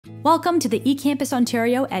Welcome to the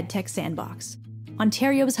eCampusOntario EdTech Sandbox,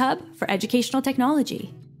 Ontario's hub for educational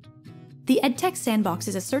technology. The EdTech Sandbox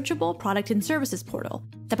is a searchable product and services portal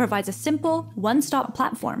that provides a simple, one-stop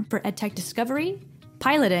platform for EdTech discovery,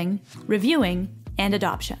 piloting, reviewing, and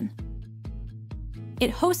adoption. It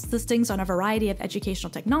hosts listings on a variety of educational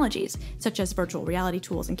technologies, such as virtual reality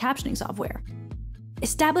tools and captioning software,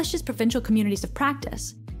 establishes provincial communities of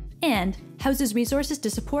practice, and houses resources to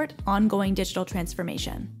support ongoing digital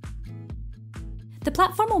transformation. The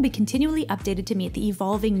platform will be continually updated to meet the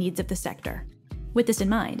evolving needs of the sector. With this in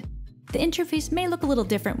mind, the interface may look a little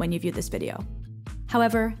different when you view this video.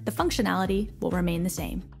 However, the functionality will remain the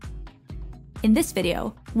same. In this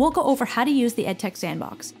video, we'll go over how to use the EdTech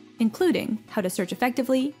Sandbox, including how to search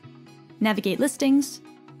effectively, navigate listings,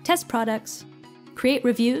 test products, create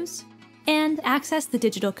reviews, and access the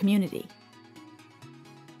digital community.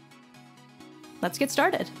 Let's get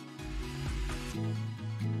started.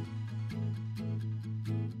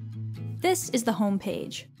 This is the home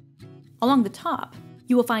page. Along the top,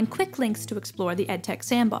 you will find quick links to explore the EdTech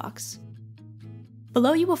Sandbox.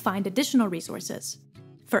 Below you will find additional resources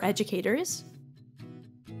for educators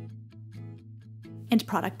and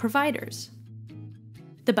product providers.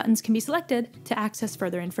 The buttons can be selected to access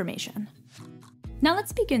further information. Now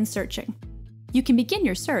let's begin searching. You can begin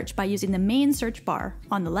your search by using the main search bar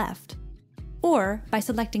on the left, or by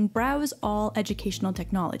selecting Browse All Educational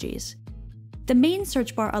Technologies. The main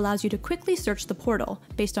search bar allows you to quickly search the portal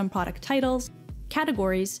based on product titles,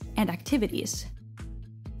 categories, and activities.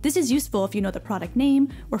 This is useful if you know the product name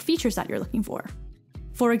or features that you're looking for.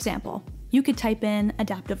 For example, you could type in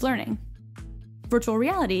adaptive learning, virtual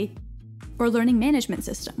reality, or learning management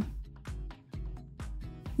system.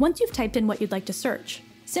 Once you've typed in what you'd like to search,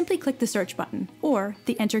 simply click the search button or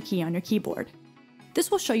the Enter key on your keyboard. This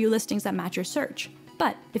will show you listings that match your search,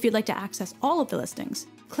 but if you'd like to access all of the listings,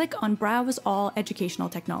 click on Browse All Educational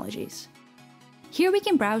Technologies. Here we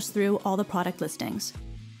can browse through all the product listings.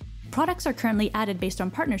 Products are currently added based on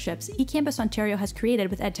partnerships eCampusOntario has created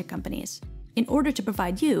with EdTech companies, in order to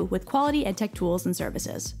provide you with quality EdTech tools and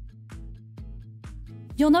services.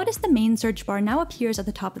 You'll notice the main search bar now appears at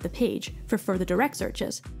the top of the page for further direct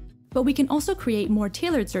searches, but we can also create more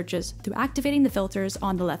tailored searches through activating the filters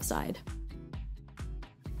on the left side.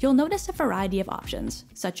 You'll notice a variety of options,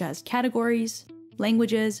 such as categories,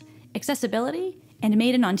 languages, accessibility, and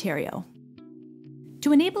Made in Ontario.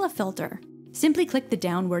 To enable a filter, simply click the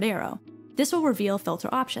downward arrow. This will reveal filter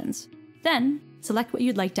options. Then, select what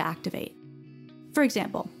you'd like to activate. For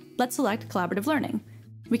example, let's select collaborative learning.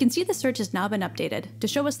 We can see the search has now been updated to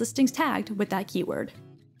show us listings tagged with that keyword.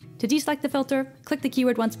 To deselect the filter, click the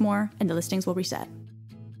keyword once more, and the listings will reset.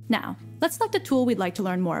 Now, let's select a tool we'd like to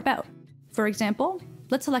learn more about. For example,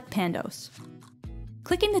 let's select Pandos.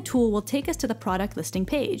 Clicking the tool will take us to the product listing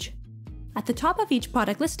page. At the top of each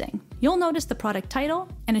product listing, you'll notice the product title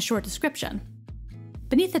and a short description.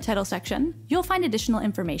 Beneath the title section, you'll find additional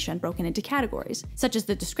information broken into categories, such as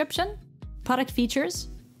the description, product features,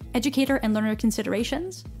 educator and learner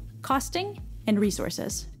considerations, costing, and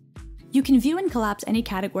resources. You can view and collapse any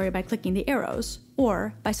category by clicking the arrows,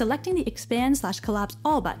 or by selecting the Expand/Collapse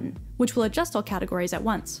All button, which will adjust all categories at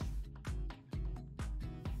once.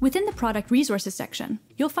 Within the Product Resources section,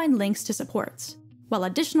 you'll find links to supports, while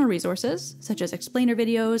additional resources, such as explainer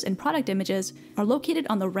videos and product images, are located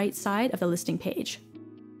on the right side of the listing page.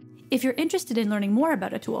 If you're interested in learning more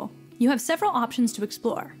about a tool, you have several options to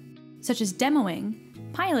explore, such as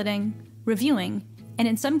demoing, piloting, reviewing, and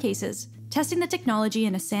in some cases, testing the technology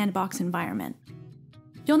in a sandbox environment.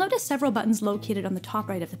 You'll notice several buttons located on the top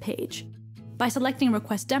right of the page. By selecting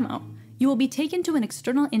Request Demo, you will be taken to an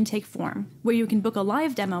external intake form where you can book a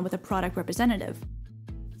live demo with a product representative.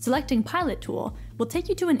 Selecting Pilot Tool will take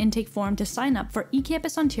you to an intake form to sign up for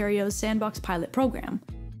eCampusOntario's Sandbox Pilot Program.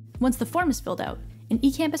 Once the form is filled out, an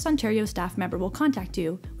eCampusOntario staff member will contact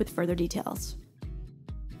you with further details.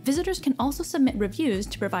 Visitors can also submit reviews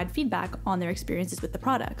to provide feedback on their experiences with the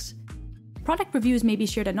products. Product reviews may be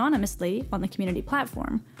shared anonymously on the community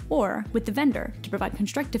platform or with the vendor to provide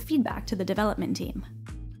constructive feedback to the development team.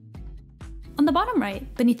 On the bottom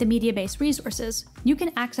right, beneath the media-based resources, you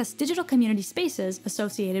can access digital community spaces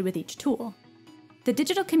associated with each tool. The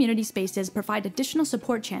digital community spaces provide additional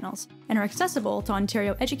support channels and are accessible to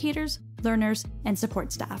Ontario educators, learners, and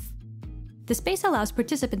support staff. The space allows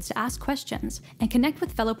participants to ask questions and connect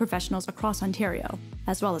with fellow professionals across Ontario,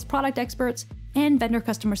 as well as product experts and vendor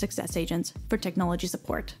customer success agents for technology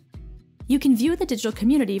support. You can view the digital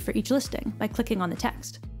community for each listing by clicking on the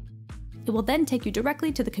text. It will then take you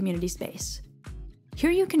directly to the community space.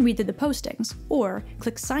 Here you can read through the postings, or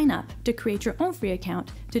click Sign Up to create your own free account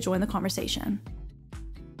to join the conversation.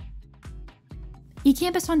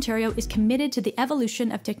 eCampus Ontario is committed to the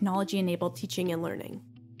evolution of technology-enabled teaching and learning.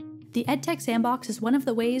 The EdTech Sandbox is one of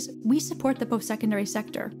the ways we support the post-secondary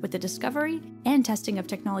sector with the discovery and testing of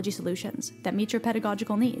technology solutions that meet your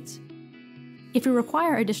pedagogical needs. If you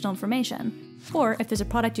require additional information, or if there's a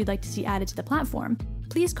product you'd like to see added to the platform,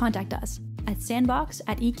 please contact us at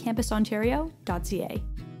sandbox@ecampusontario.ca.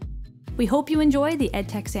 We hope you enjoy the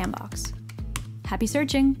EdTech Sandbox. Happy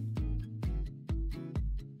searching!